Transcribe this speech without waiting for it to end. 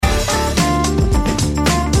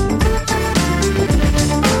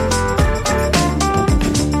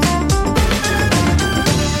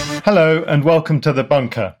Hello and welcome to The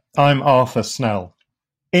Bunker. I'm Arthur Snell.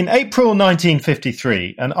 In April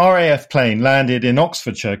 1953, an RAF plane landed in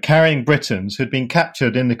Oxfordshire carrying Britons who'd been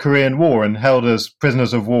captured in the Korean War and held as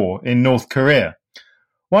prisoners of war in North Korea.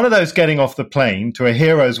 One of those getting off the plane to a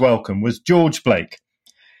hero's welcome was George Blake.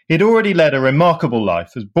 He'd already led a remarkable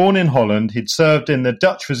life. As born in Holland, he'd served in the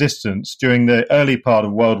Dutch resistance during the early part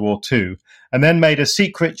of World War II, and then made a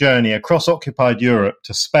secret journey across occupied Europe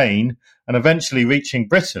to Spain and eventually reaching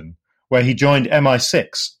Britain, where he joined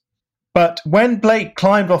MI6. But when Blake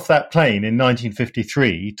climbed off that plane in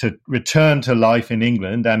 1953 to return to life in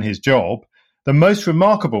England and his job, the most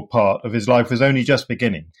remarkable part of his life was only just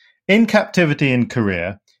beginning. In captivity in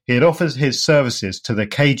Korea, he had offered his services to the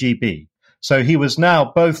KGB, so he was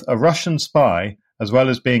now both a Russian spy as well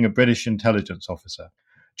as being a British intelligence officer.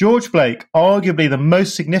 George Blake, arguably the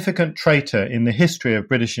most significant traitor in the history of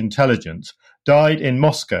British intelligence, died in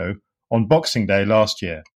Moscow on Boxing Day last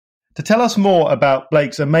year. To tell us more about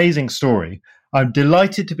Blake's amazing story, I'm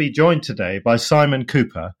delighted to be joined today by Simon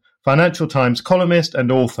Cooper, Financial Times columnist and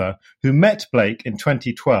author who met Blake in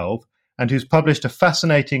 2012 and who's published a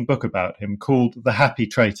fascinating book about him called The Happy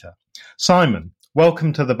Traitor. Simon,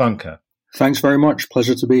 welcome to The Bunker. Thanks very much.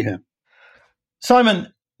 Pleasure to be here.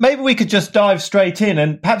 Simon, maybe we could just dive straight in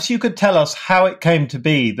and perhaps you could tell us how it came to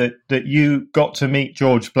be that you got to meet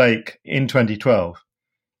George Blake in 2012.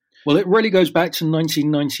 Well, it really goes back to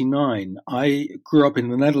 1999. I grew up in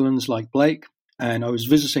the Netherlands like Blake, and I was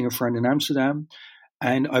visiting a friend in Amsterdam,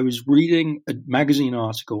 and I was reading a magazine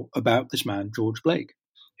article about this man, George Blake,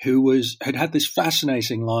 who had this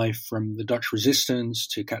fascinating life from the Dutch resistance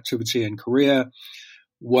to captivity in Korea,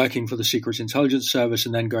 working for the Secret Intelligence Service,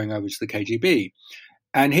 and then going over to the KGB.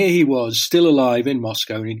 And here he was, still alive in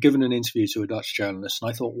Moscow, and he'd given an interview to a Dutch journalist,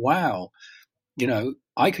 and I thought, wow,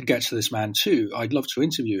 I could get to this man too. I'd love to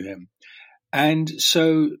interview him. And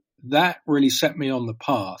so that really set me on the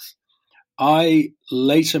path. I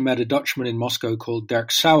later met a Dutchman in Moscow called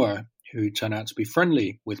Dirk Sauer, who turned out to be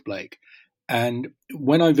friendly with Blake. And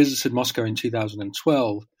when I visited Moscow in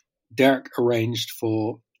 2012, Dirk arranged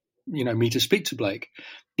for, me to speak to Blake.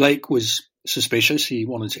 Blake was suspicious. He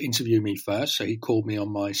wanted to interview me first, so he called me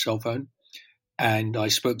on my cell phone. And I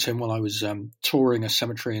spoke to him while I was touring a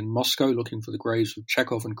cemetery in Moscow, looking for the graves of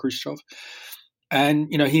Chekhov and Khrushchev. And,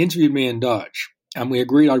 he interviewed me in Dutch, and we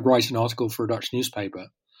agreed I'd write an article for a Dutch newspaper.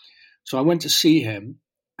 So I went to see him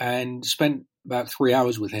and spent about 3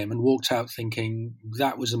 hours with him and walked out thinking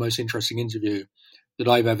that was the most interesting interview that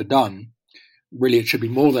I've ever done. Really, it should be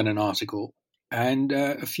more than an article. And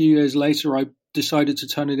a few years later, I decided to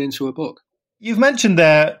turn it into a book. You've mentioned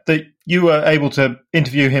there that you were able to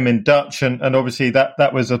interview him in Dutch, and obviously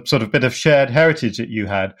that was a sort of bit of shared heritage that you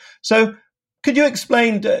had. So could you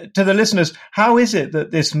explain to the listeners, how is it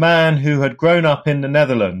that this man who had grown up in the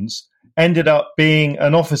Netherlands ended up being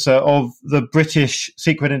an officer of the British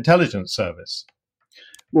Secret Intelligence Service?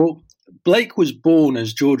 Well, Blake was born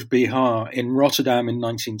as George Bihar in Rotterdam in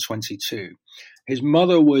 1922. His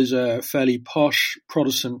mother was a fairly posh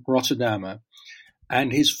Protestant Rotterdammer,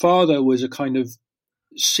 and his father was a kind of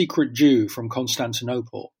secret Jew from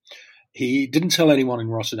Constantinople. He didn't tell anyone in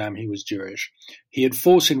Rotterdam he was Jewish. He had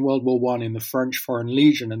fought in World War I in the French Foreign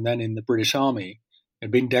Legion and then in the British Army. Had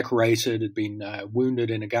been decorated, had been wounded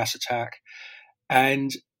in a gas attack. And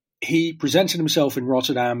he presented himself in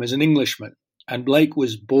Rotterdam as an Englishman. And Blake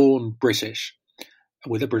was born British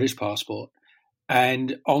with a British passport.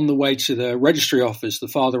 And on the way to the registry office, the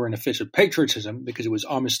father, in a fit of patriotism, because it was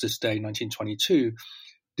Armistice Day 1922,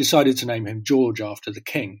 decided to name him George after the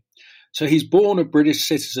king. So he's born a British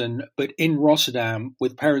citizen, but in Rotterdam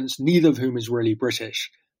with parents, neither of whom is really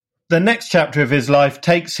British. The next chapter of his life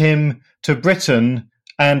takes him to Britain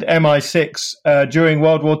and MI6 during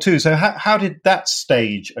World War II. So how did that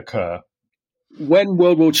stage occur? When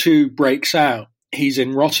World War II breaks out, he's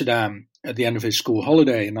in Rotterdam at the end of his school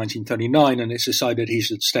holiday in 1939, and it's decided he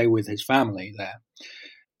should stay with his family there.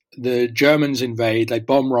 The Germans invade, they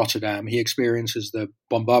bomb Rotterdam. He experiences the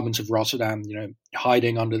bombardment of Rotterdam,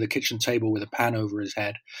 hiding under the kitchen table with a pan over his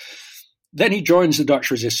head. Then he joins the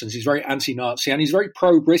Dutch resistance. He's very anti-Nazi and he's very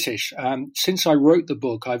pro-British. Since I wrote the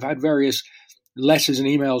book, I've had various letters and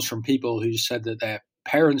emails from people who said that their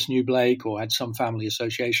parents knew Blake or had some family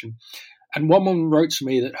association. And one woman wrote to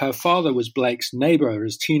me that her father was Blake's neighbor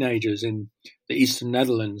as teenagers in the Eastern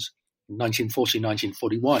Netherlands in 1940,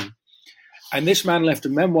 1941. And this man left a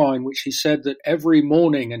memoir in which he said that every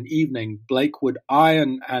morning and evening, Blake would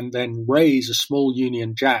iron and then raise a small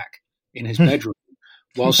Union Jack in his bedroom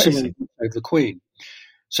while singing Save the Queen.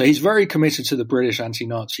 So he's very committed to the British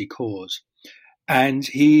anti-Nazi cause. And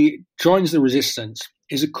he joins the resistance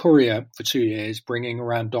is a courier for 2 years, bringing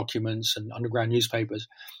around documents and underground newspapers.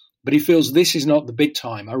 But he feels this is not the big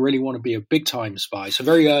time. I really want to be a big time spy. So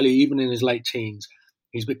very early, even in his late teens,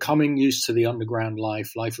 he's becoming used to the underground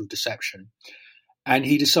life of deception. And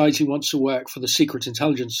he decides he wants to work for the Secret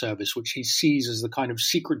Intelligence Service, which he sees as the kind of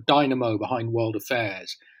secret dynamo behind world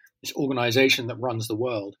affairs, this organization that runs the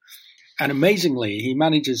world. And amazingly, he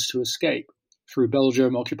manages to escape through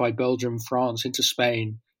Belgium, occupied Belgium, France, into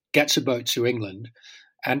Spain, gets a boat to England,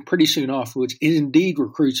 and pretty soon afterwards is indeed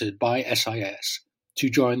recruited by SIS to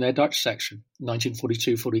join their Dutch section,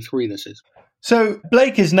 1942-43 this is. So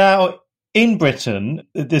Blake is now in Britain,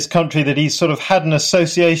 this country that he's sort of had an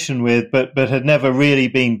association with but had never really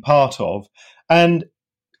been part of. And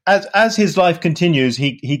as his life continues,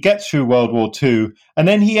 he gets through World War II, and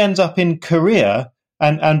then he ends up in Korea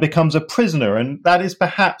and becomes a prisoner. And that is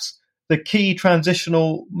perhaps the key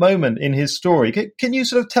transitional moment in his story. Can you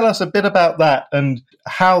sort of tell us a bit about that and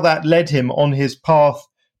how that led him on his path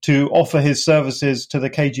to offer his services to the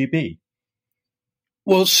KGB?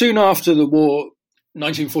 Well, soon after the war,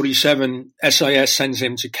 1947, SIS sends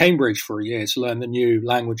him to Cambridge for a year to learn the new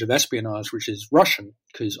language of espionage, which is Russian,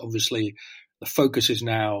 because obviously the focus is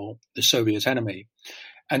now the Soviet enemy.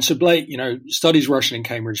 And so Blake, studies Russian in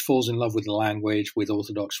Cambridge, falls in love with the language, with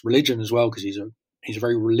Orthodox religion as well, because he's a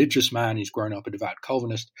very religious man. He's grown up a devout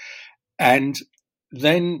Calvinist. And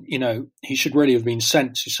then, he should really have been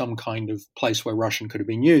sent to some kind of place where Russian could have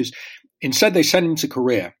been used. Instead, they send him to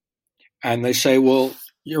Korea. And they say, well,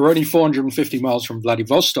 you're only 450 miles from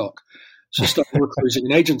Vladivostok, so start recruiting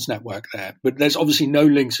an agents network there. But there's obviously no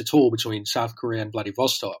links at all between South Korea and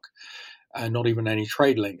Vladivostok, and not even any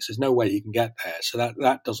trade links. There's no way you can get there, so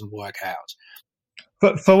that doesn't work out.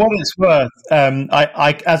 But for what it's worth,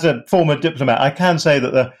 I, as a former diplomat, I can say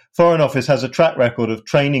that the Foreign Office has a track record of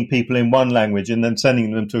training people in one language and then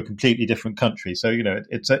sending them to a completely different country. So,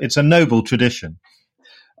 it's a noble tradition.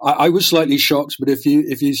 I was slightly shocked, but if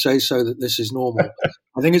you say so that this is normal,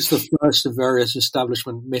 I think it's the first of various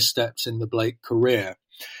establishment missteps in the Blake career.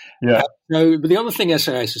 Yeah. But the other thing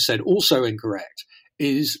SAS has said, also incorrect,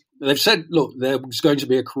 is they've said, look, there's going to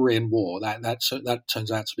be a Korean war. That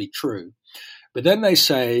turns out to be true. But then they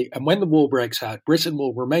say, and when the war breaks out, Britain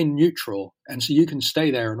will remain neutral, and so you can stay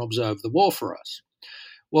there and observe the war for us.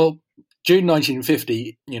 Well, June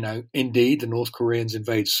 1950, indeed, the North Koreans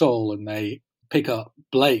invade Seoul and they pick up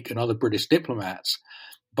Blake and other British diplomats.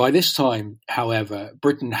 By this time, however,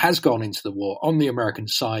 Britain has gone into the war on the American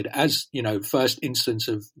side as, first instance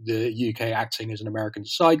of the UK acting as an American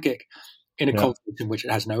sidekick in a conflict in which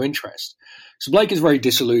it has no interest. So Blake is very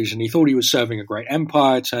disillusioned. He thought he was serving a great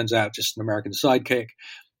empire. Turns out just an American sidekick.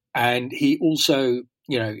 And he also,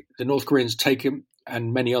 the North Koreans take him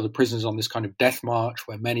and many other prisoners on this kind of death march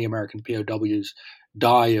where many American POWs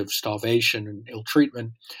die of starvation and ill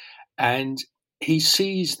treatment. And he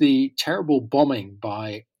sees the terrible bombing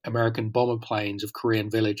by American bomber planes of Korean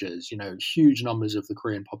villages. Huge numbers of the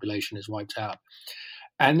Korean population is wiped out.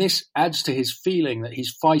 And this adds to his feeling that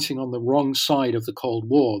he's fighting on the wrong side of the Cold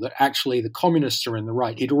War, that actually the communists are in the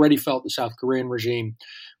right. He'd already felt the South Korean regime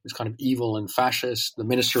was kind of evil and fascist. The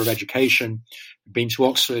Minister of Education had been to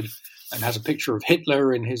Oxford and has a picture of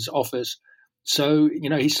Hitler in his office. So,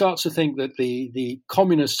 he starts to think that the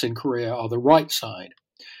communists in Korea are the right side.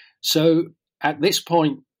 So at this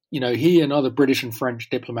point, he and other British and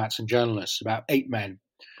French diplomats and journalists, about 8 men,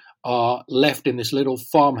 are left in this little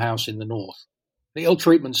farmhouse in the north. The ill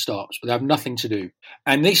treatment stops, but they have nothing to do.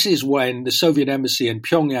 And this is when the Soviet embassy in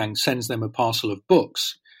Pyongyang sends them a parcel of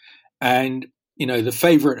books. And, the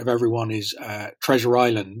favorite of everyone is Treasure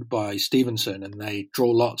Island by Stevenson, and they draw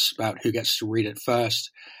lots about who gets to read it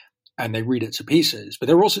first. And they read it to pieces. But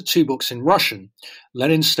there are also 2 books in Russian,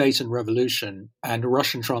 Lenin's State and Revolution, and a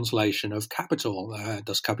Russian translation of Capital,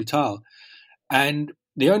 Das Kapital. And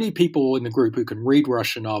the only people in the group who can read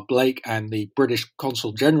Russian are Blake and the British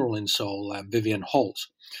Consul General in Seoul, Vivian Holt.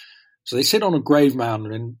 So they sit on a grave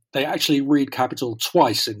mound and they actually read Capital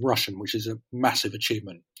twice in Russian, which is a massive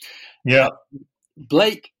achievement. Yeah.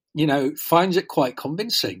 Blake, finds it quite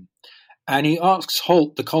convincing. And he asks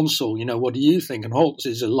Holt, the consul, what do you think? And Holt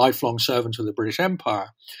is a lifelong servant of the British Empire.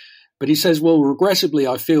 But he says, well, regrettably,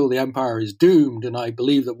 I feel the empire is doomed, and I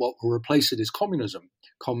believe that what will replace it is communism.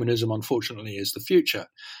 Communism, unfortunately, is the future.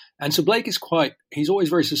 And so Blake he's always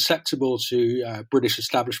very susceptible to British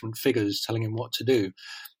establishment figures telling him what to do.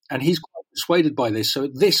 And he's quite persuaded by this. So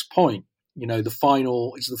at this point, it's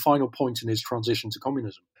the final point in his transition to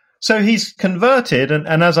communism. So he's converted,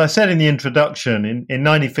 and as I said in the introduction, in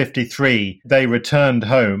 1953, they returned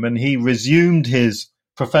home and he resumed his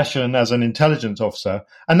profession as an intelligence officer.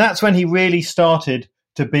 And that's when he really started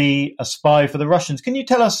to be a spy for the Russians. Can you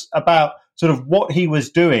tell us about sort of what he was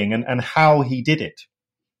doing and how he did it?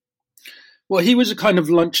 Well, he was a kind of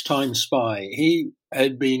lunchtime spy. He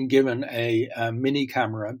had been given a mini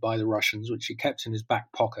camera by the Russians, which he kept in his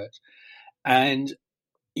back pocket. And,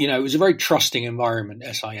 it was a very trusting environment,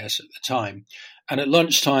 SIS at the time. And at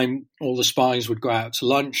lunchtime, all the spies would go out to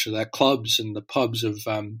lunch at their clubs and the pubs of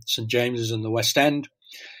St. James's and the West End.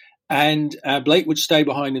 And Blake would stay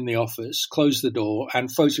behind in the office, close the door,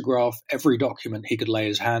 and photograph every document he could lay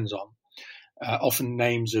his hands on. Often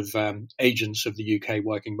names of agents of the UK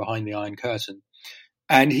working behind the Iron Curtain.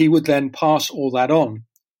 And he would then pass all that on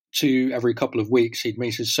to every couple of weeks. He'd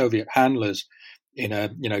meet his Soviet handlers in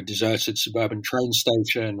a deserted suburban train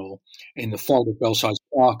station or in the fog of Belsize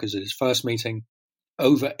Park as at his first meeting.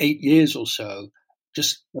 Over 8 years or so,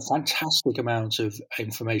 just a fantastic amount of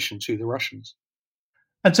information to the Russians.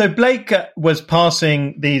 And so Blake was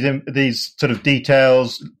passing these sort of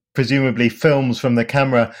details, presumably films from the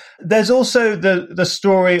camera. There's also the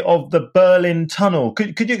story of the Berlin Tunnel.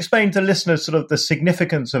 Could you explain to listeners sort of the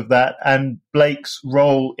significance of that and Blake's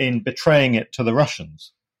role in betraying it to the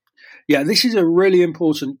Russians? Yeah, this is a really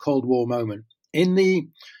important Cold War moment. In the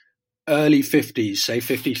early 50s, say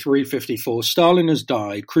 53, 54, Stalin has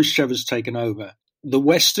died, Khrushchev has taken over. The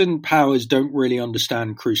Western powers don't really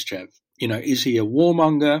understand Khrushchev. Is he a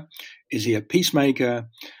warmonger? Is he a peacemaker?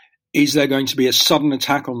 Is there going to be a sudden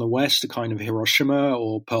attack on the West, a kind of Hiroshima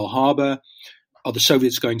or Pearl Harbor? Are the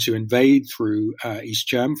Soviets going to invade through from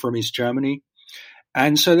East Germany?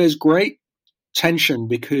 And so there's great tension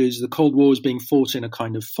because the Cold War is being fought in a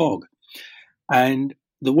kind of fog. And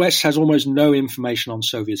the West has almost no information on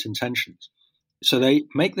Soviet intentions. So they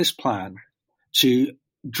make this plan to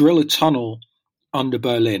drill a tunnel under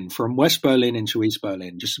Berlin, from West Berlin into East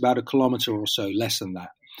Berlin, just about a kilometer or so, less than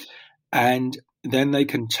that. And then they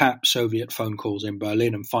can tap Soviet phone calls in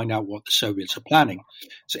Berlin and find out what the Soviets are planning.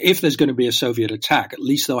 So if there's going to be a Soviet attack, at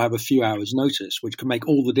least they'll have a few hours' notice, which can make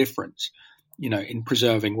all the difference, in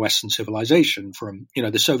preserving Western civilization from,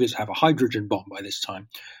 the Soviets have a hydrogen bomb by this time.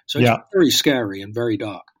 So it's very scary and very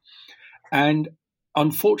dark. And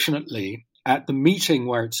unfortunately, at the meeting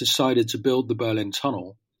where it's decided to build the Berlin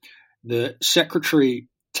Tunnel, the secretary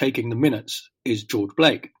taking the minutes is George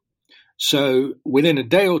Blake. So within a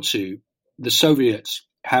day or two, the Soviets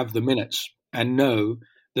have the minutes and know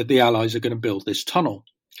that the Allies are going to build this tunnel.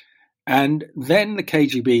 And then the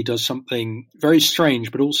KGB does something very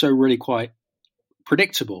strange, but also really quite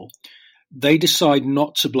predictable. They decide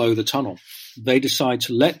not to blow the tunnel. They decide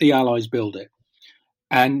to let the Allies build it.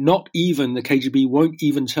 And not even the KGB won't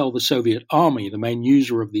even tell the Soviet army, the main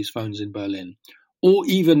user of these phones in Berlin, or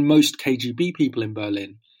even most KGB people in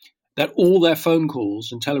Berlin, that all their phone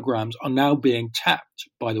calls and telegrams are now being tapped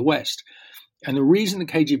by the West. And the reason the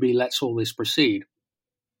KGB lets all this proceed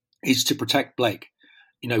is to protect Blake.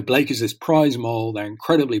 Blake is this prize mole. They're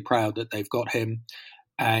incredibly proud that they've got him.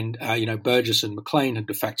 And, Burgess and McLean had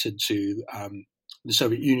defected to the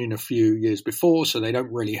Soviet Union a few years before, so they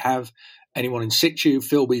don't really have anyone in situ.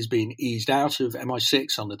 Philby's been eased out of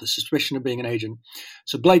MI6 under the suspicion of being an agent.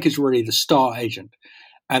 So Blake is really the star agent.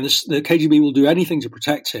 And the KGB will do anything to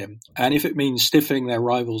protect him. And if it means stiffing their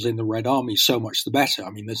rivals in the Red Army, so much the better.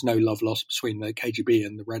 I mean, there's no love lost between the KGB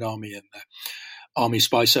and the Red Army and the Army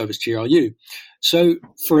Spy Service, GRU. So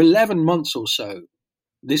for 11 months or so,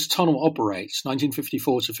 this tunnel operates,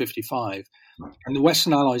 1954 to 55, and the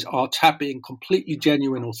Western Allies are tapping completely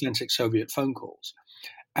genuine, authentic Soviet phone calls.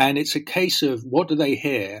 And it's a case of, what do they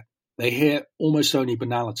hear? They hear almost only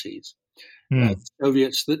banalities.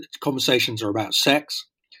 Soviets, the conversations are about sex,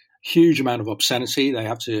 huge amount of obscenity.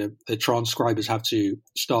 The transcribers have to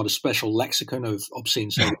start a special lexicon of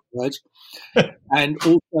obscene Soviet words. And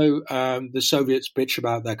also the Soviets bitch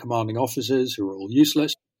about their commanding officers who are all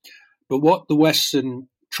useless. But what the Western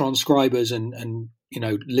transcribers and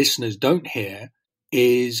listeners don't hear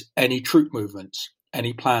is any troop movements,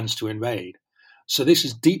 any plans to invade. So this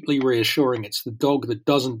is deeply reassuring. It's the dog that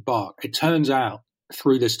doesn't bark. It turns out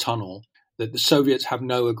through this tunnel that the Soviets have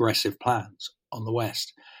no aggressive plans on the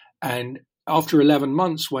West. And after 11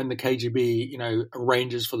 months, when the KGB,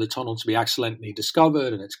 arranges for the tunnel to be accidentally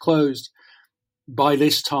discovered and it's closed, by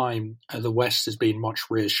this time, the West has been much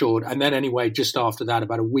reassured. And then anyway, just after that,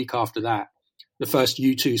 about a week after that, the first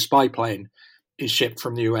U-2 spy plane is shipped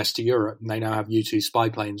from the US to Europe, and they now have U-2 spy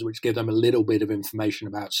planes, which give them a little bit of information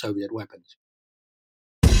about Soviet weapons.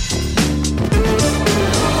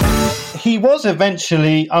 He was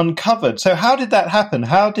eventually uncovered. So how did that happen?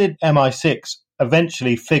 How did MI6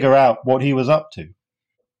 eventually figure out what he was up to?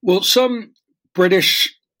 Well, some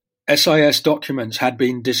British SIS documents had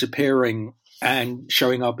been disappearing and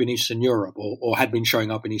showing up in Eastern Europe, or had been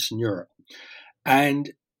showing up in Eastern Europe.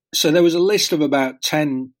 And so there was a list of about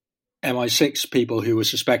 10 MI6 people who were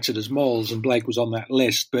suspected as moles, and Blake was on that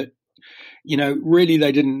list. But, really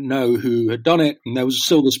they didn't know who had done it. And there was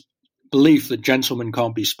still this belief that gentlemen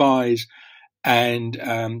can't be spies. And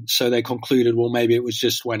so they concluded, well, maybe it was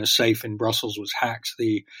just when a safe in Brussels was hacked,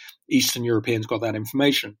 the Eastern Europeans got that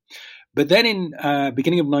information. But then in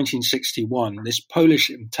beginning of 1961, this Polish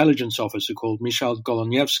intelligence officer called Michał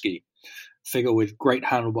Goleniewski, figure with great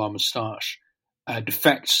handlebar moustache,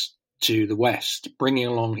 defects to the West, bringing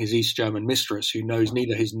along his East German mistress, who knows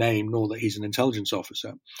neither his name nor that he's an intelligence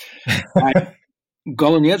officer. And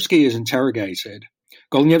Goleniewski is interrogated.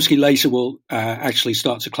 Goleniewski later will actually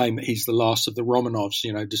start to claim that he's the last of the Romanovs,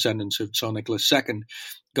 descendants of Tsar Nicholas II,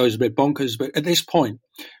 goes a bit bonkers. But at this point,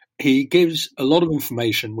 he gives a lot of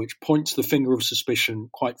information which points the finger of suspicion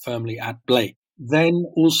quite firmly at Blake. Then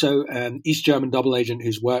also East German double agent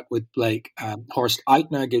who's worked with Blake, Horst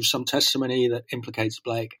Eichner, gives some testimony that implicates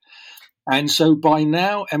Blake. And so by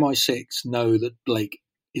now, MI6 know that Blake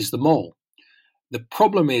is the mole. The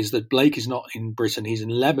problem is that Blake is not in Britain, he's in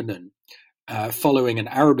Lebanon, following an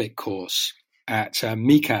Arabic course at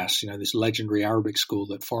MICAS, this legendary Arabic school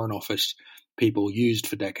that Foreign Office people used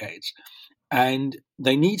for decades. And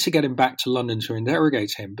they need to get him back to London to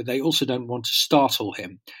interrogate him, but they also don't want to startle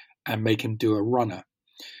him and make him do a runner.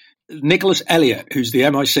 Nicholas Elliott, who's the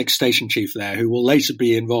MI6 station chief there, who will later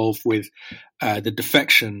be involved with the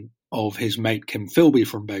defection of his mate Kim Philby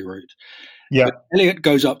from Beirut. Yeah. But Elliott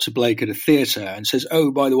goes up to Blake at a theatre and says,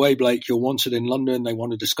 "Oh, by the way, Blake, you're wanted in London. They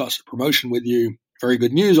want to discuss a promotion with you. Very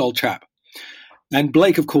good news, old chap." And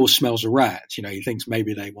Blake, of course, smells a rat. He thinks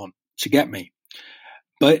maybe they want to get me.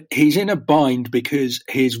 But he's in a bind because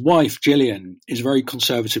his wife, Gillian, is a very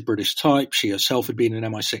conservative British type. She herself had been an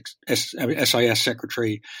MI6 SIS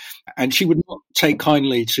secretary, and she would not take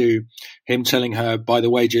kindly to him telling her, "By the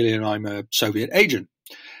way, Gillian, I'm a Soviet agent."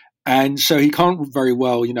 And so he can't very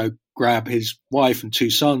well, grab his wife and 2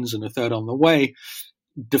 sons and a third on the way,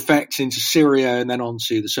 defect into Syria and then on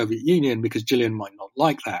to the Soviet Union because Gillian might not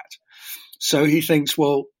like that. So he thinks,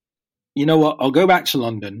 well, you know what, I'll go back to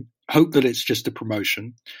London, hope that it's just a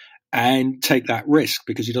promotion, and take that risk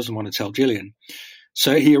because he doesn't want to tell Gillian.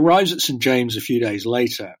 So he arrives at St. James a few days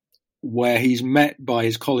later, where he's met by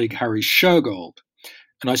his colleague Harry Shergold.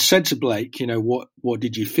 And I said to Blake, what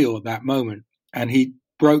did you feel at that moment? And he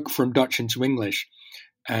broke from Dutch into English.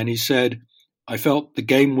 And he said, "I felt the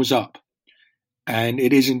game was up." And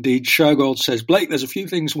it is indeed. Shergold says, "Blake, there's a few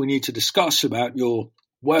things we need to discuss about your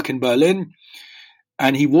work in Berlin."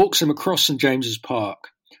 And he walks him across St. James's Park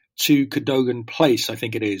to Cadogan Place, I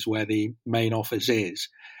think it is, where the main office is.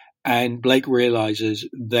 And Blake realizes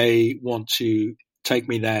they want to take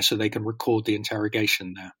me there so they can record the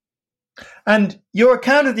interrogation there. And your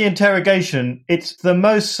account of the interrogation, it's the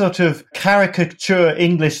most sort of caricature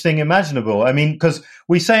English thing imaginable. I mean, because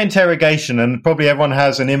we say interrogation and probably everyone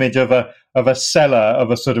has an image of a cellar,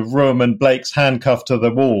 of a sort of room and Blake's handcuffed to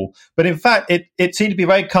the wall. But in fact, it seemed to be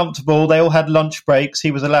very comfortable. They all had lunch breaks.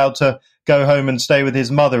 He was allowed to go home and stay with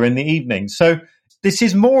his mother in the evening. So this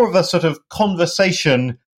is more of a sort of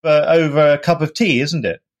conversation over a cup of tea, isn't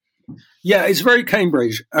it? Yeah, it's very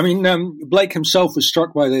Cambridge. I mean, Blake himself was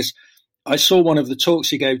struck by this. I saw one of the talks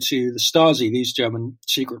he gave to the Stasi, these German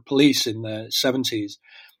secret police in the 70s,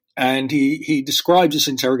 and he describes this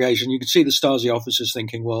interrogation. You can see the Stasi officers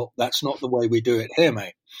thinking, well, that's not the way we do it here,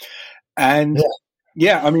 mate. And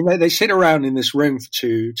yeah I mean, they sit around in this room for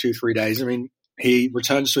 3 days. I mean, he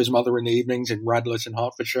returns to his mother in the evenings in Radlett in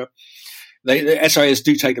Hertfordshire. The SIS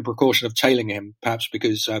do take the precaution of tailing him, perhaps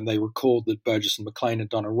because they recalled that Burgess and McLean had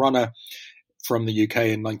done a runner from the UK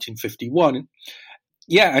in 1951.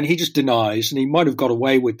 Yeah, and he just denies, and he might have got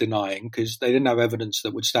away with denying because they didn't have evidence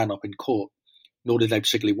that would stand up in court, nor did they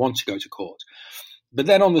particularly want to go to court. But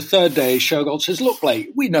then on the 3rd day, Shergold says, "Look, Blake,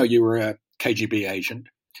 we know you were a KGB agent,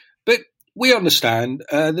 but we understand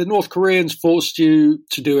the North Koreans forced you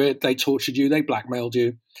to do it. They tortured you. They blackmailed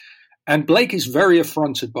you." And Blake is very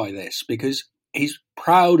affronted by this because he's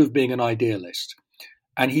proud of being an idealist.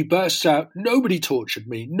 And he bursts out, "Nobody tortured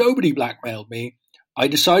me. Nobody blackmailed me. I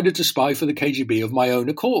decided to spy for the KGB of my own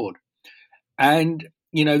accord." And,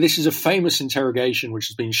 this is a famous interrogation which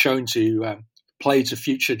has been shown to play to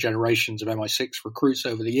future generations of MI6 recruits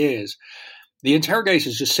over the years. The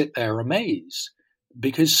interrogators just sit there amazed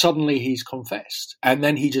because suddenly he's confessed. And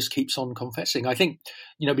then he just keeps on confessing. I think,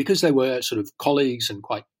 because they were sort of colleagues and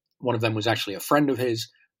one of them was actually a friend of his,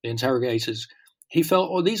 the interrogators, he felt,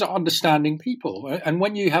 oh, these are understanding people. And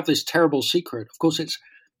when you have this terrible secret, of course,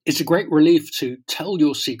 it's a great relief to tell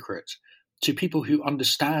your secret to people who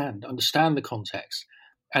understand the context,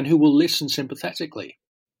 and who will listen sympathetically.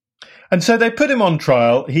 And so they put him on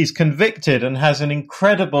trial. He's convicted and has an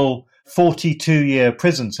incredible 42-year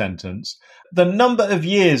prison sentence. The number of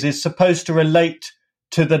years is supposed to relate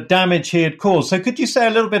to the damage he had caused. So could you say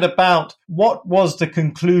a little bit about what was the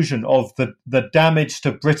conclusion of the damage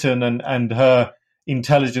to Britain and her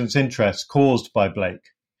intelligence interests caused by Blake?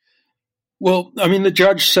 Well, I mean, the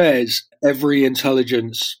judge says every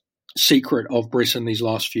intelligence secret of Britain these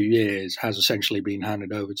last few years has essentially been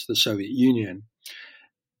handed over to the Soviet Union.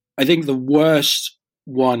 I think the worst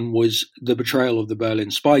one was the betrayal of the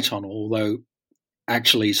Berlin spy tunnel, although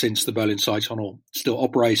actually since the Berlin spy tunnel still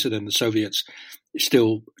operated and the Soviets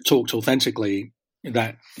still talked authentically,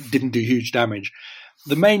 that didn't do huge damage.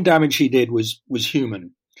 The main damage he did was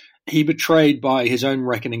human. He betrayed, by his own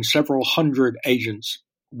reckoning, several hundred agents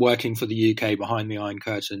working for the UK behind the Iron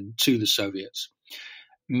Curtain to the Soviets.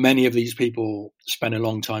 Many of these people spent a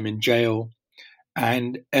long time in jail,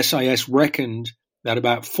 and SIS reckoned that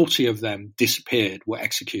about 40 of them disappeared, were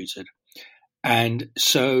executed. And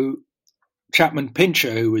so Chapman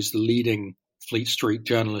Pincher, who was the leading Fleet Street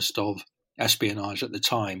journalist of espionage at the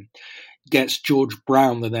time, gets George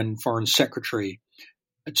Brown, the then Foreign Secretary,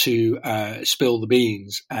 to spill the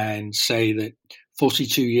beans and say that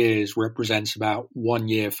 42 years represents about 1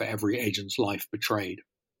 year for every agent's life betrayed.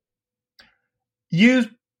 You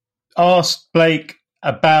asked Blake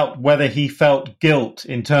about whether he felt guilt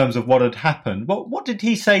in terms of what had happened. What did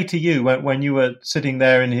he say to you when you were sitting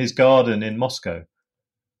there in his garden in Moscow?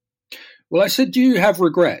 Well, I said, do you have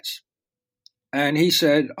regrets? And he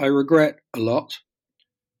said, I regret a lot.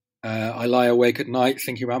 I lie awake at night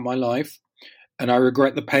thinking about my life, and I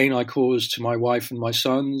regret the pain I caused to my wife and my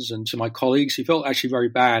sons and to my colleagues. He felt actually very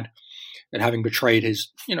bad at having betrayed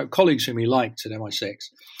his, colleagues whom he liked at MI6.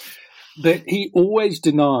 But he always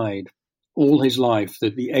denied all his life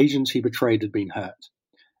that the agents he betrayed had been hurt.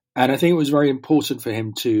 And I think it was very important for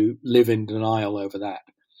him to live in denial over that.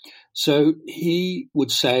 So he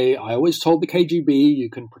would say, I always told the KGB, you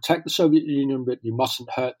can protect the Soviet Union, but you mustn't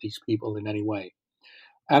hurt these people in any way.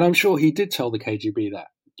 And I'm sure he did tell the KGB that.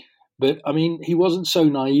 But, I mean, he wasn't so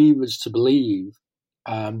naive as to believe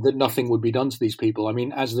that nothing would be done to these people. I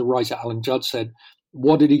mean, as the writer Alan Judd said,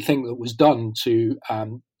 what did he think that was done to,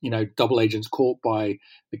 double agents caught by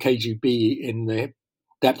the KGB in the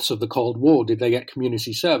depths of the Cold War? Did they get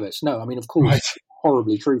community service? No, I mean, of course, right.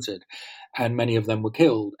 Horribly treated, and many of them were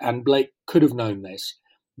killed. And Blake could have known this,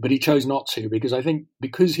 but he chose not to, because I think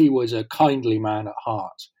because he was a kindly man at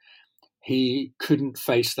heart, he couldn't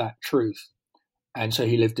face that truth. And so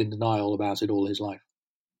he lived in denial about it all his life.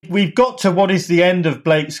 We've got to what is the end of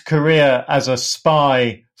Blake's career as a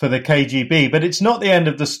spy for the KGB, but it's not the end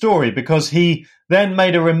of the story, because he then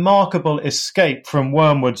made a remarkable escape from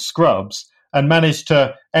Wormwood Scrubs and managed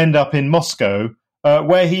to end up in Moscow,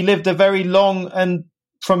 where he lived a very long and,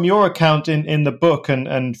 from your account in the book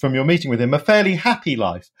and from your meeting with him, a fairly happy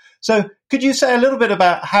life. So could you say a little bit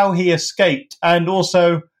about how he escaped and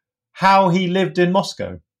also how he lived in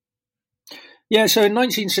Moscow? Yeah, so in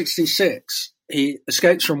 1966, he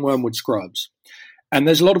escapes from Wormwood Scrubs. And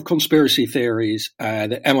there's a lot of conspiracy theories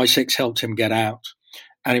that MI6 helped him get out.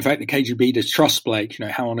 And in fact, the KGB distrusts Blake.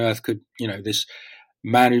 How on earth could, this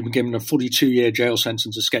man who'd been given a 42-year jail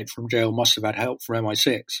sentence escape from jail must have had help from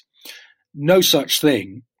MI6. No such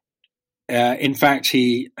thing. In fact,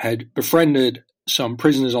 he had befriended some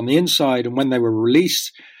prisoners on the inside. And when they were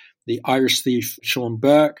released, the Irish thief Sean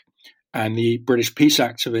Burke and the British peace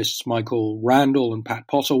activists Michael Randall and Pat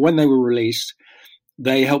Potter, when they were released,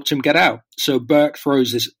 they helped him get out. So Burke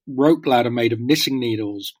throws this rope ladder made of knitting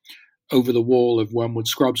needles over the wall of Wormwood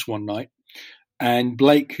Scrubs one night. And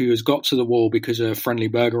Blake, who has got to the wall because a friendly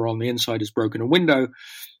burglar on the inside has broken a window,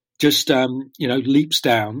 just, leaps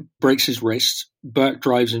down, breaks his wrist. Burke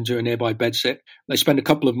drives him to a nearby bedsit. They spend a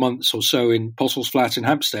couple of months or so in Postle's flat in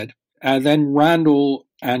Hampstead. Then Randall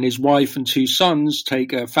and his wife and two sons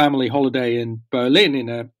take a family holiday in Berlin in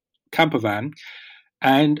a camper van,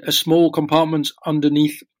 and a small compartment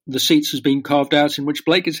underneath the seats has been carved out in which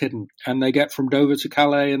Blake is hidden, and they get from Dover to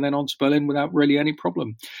Calais and then on to Berlin without really any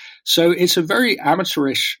problem. So it's a very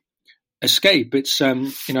amateurish escape. It's,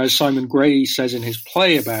 as Simon Gray says in his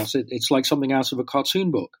play about it, it's like something out of a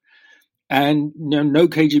cartoon book. And no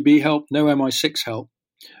KGB help, no MI6 help.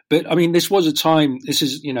 But, I mean, this was a time, this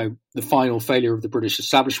is, the final failure of the British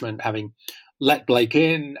establishment, having let Blake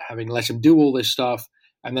in, having let him do all this stuff,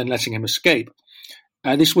 and then letting him escape.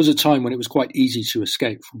 This was a time when it was quite easy to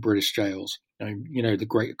escape from British jails. A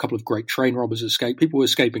couple of great train robbers escaped. People were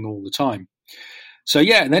escaping all the time. So,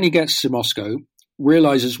 yeah, and then he gets to Moscow,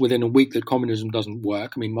 realizes within a week that communism doesn't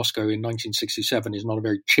work. I mean, Moscow in 1967 is not a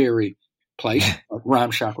very cheery place, like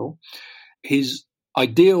ramshackle. His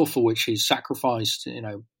ideal for which he's sacrificed,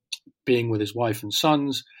 being with his wife and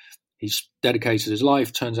sons, he's dedicated his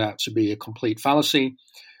life, turns out to be a complete fallacy.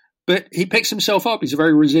 But he picks himself up. He's a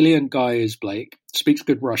very resilient guy, is Blake, speaks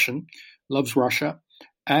good Russian, loves Russia,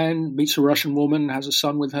 and meets a Russian woman, has a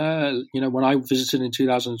son with her. When I visited in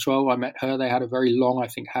 2012, I met her. They had a very long, I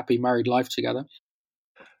think, happy married life together.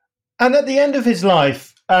 And at the end of his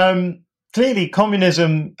life, clearly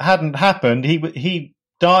communism hadn't happened. He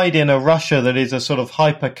died in a Russia that is a sort of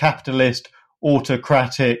hyper-capitalist,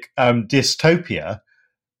 autocratic dystopia.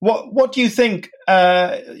 What do you think,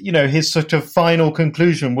 his sort of final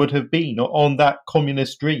conclusion would have been on that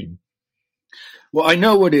communist dream? Well, I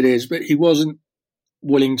know what it is, but he wasn't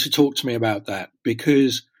willing to talk to me about that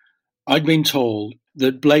because I'd been told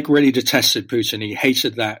that Blake really detested Putin. He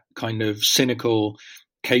hated that kind of cynical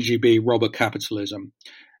KGB robber capitalism.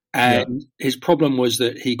 And his problem was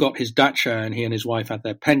that he got his dacha and he and his wife had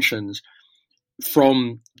their pensions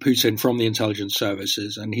from Putin, from the intelligence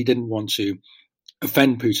services, and he didn't want to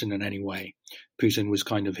offend Putin in any way. Putin was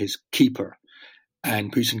kind of his keeper,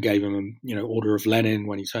 and Putin gave him, Order of Lenin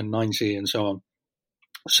when he turned 90 and so on.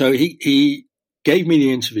 So he gave me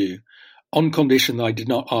the interview on condition that I did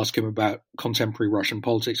not ask him about contemporary Russian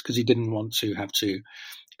politics because he didn't want to have to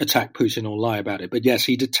attack Putin or lie about it. But yes,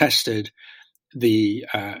 he detested the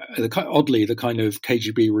kind of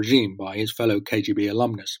KGB regime by his fellow KGB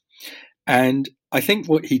alumnus. And I think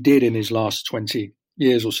what he did in his last 20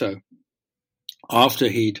 years or so, after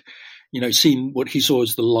he'd, seen what he saw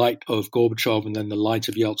as the light of Gorbachev and then the light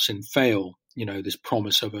of Yeltsin fail, this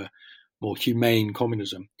promise of a more humane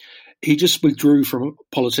communism, he just withdrew from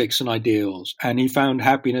politics and ideals, and he found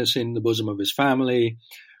happiness in the bosom of his family,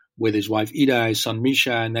 with his wife Ida, his son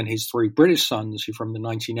Misha, and then his 3 British sons, who from the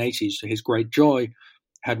 1980s, to his great joy,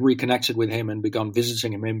 had reconnected with him and begun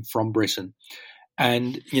visiting him from Britain.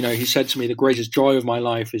 And, he said to me, the greatest joy of my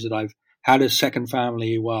life is that I've had a second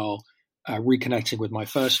family while reconnecting with my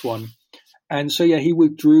first one. And so, he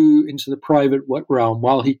withdrew into the private realm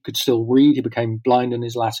while he could still read. He became blind in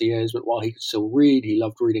his latter years, but while he could still read, he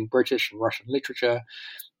loved reading British and Russian literature.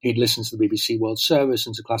 He'd listen to the BBC World Service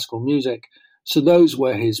and to classical music. So those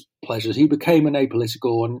were his pleasures. He became an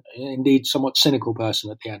apolitical and indeed somewhat cynical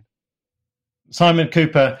person at the end. Simon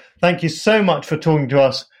Cooper, thank you so much for talking to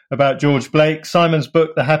us about George Blake. Simon's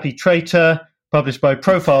book, The Happy Traitor, published by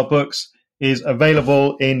Profile Books, is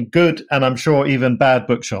available in good and I'm sure even bad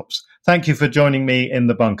bookshops. Thank you for joining me in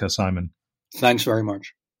the bunker, Simon. Thanks very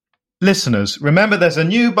much. Listeners, remember there's a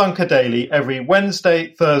new Bunker Daily every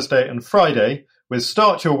Wednesday, Thursday and Friday, with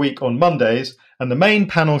Start Your Week on Mondays and the main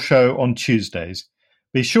panel show on Tuesdays.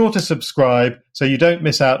 Be sure to subscribe so you don't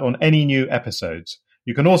miss out on any new episodes.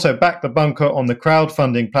 You can also back the bunker on the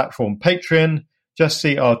crowdfunding platform Patreon. Just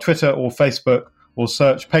see our Twitter or Facebook or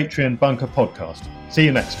search Patreon Bunker Podcast. See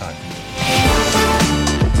you next time.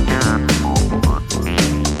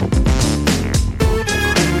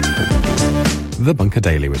 The Bunker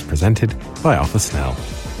Daily was presented by Arthur Snell.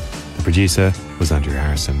 The producer was Andrew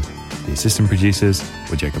Harrison. The assistant producers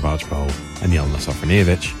were Jacob Archbold and Yelena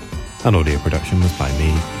Sofronievich, and audio production was by me,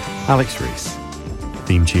 Alex Rees.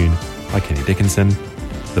 Theme tune by Kenny Dickinson.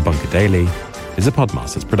 The Bunker Daily is a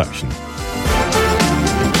Podmasters production.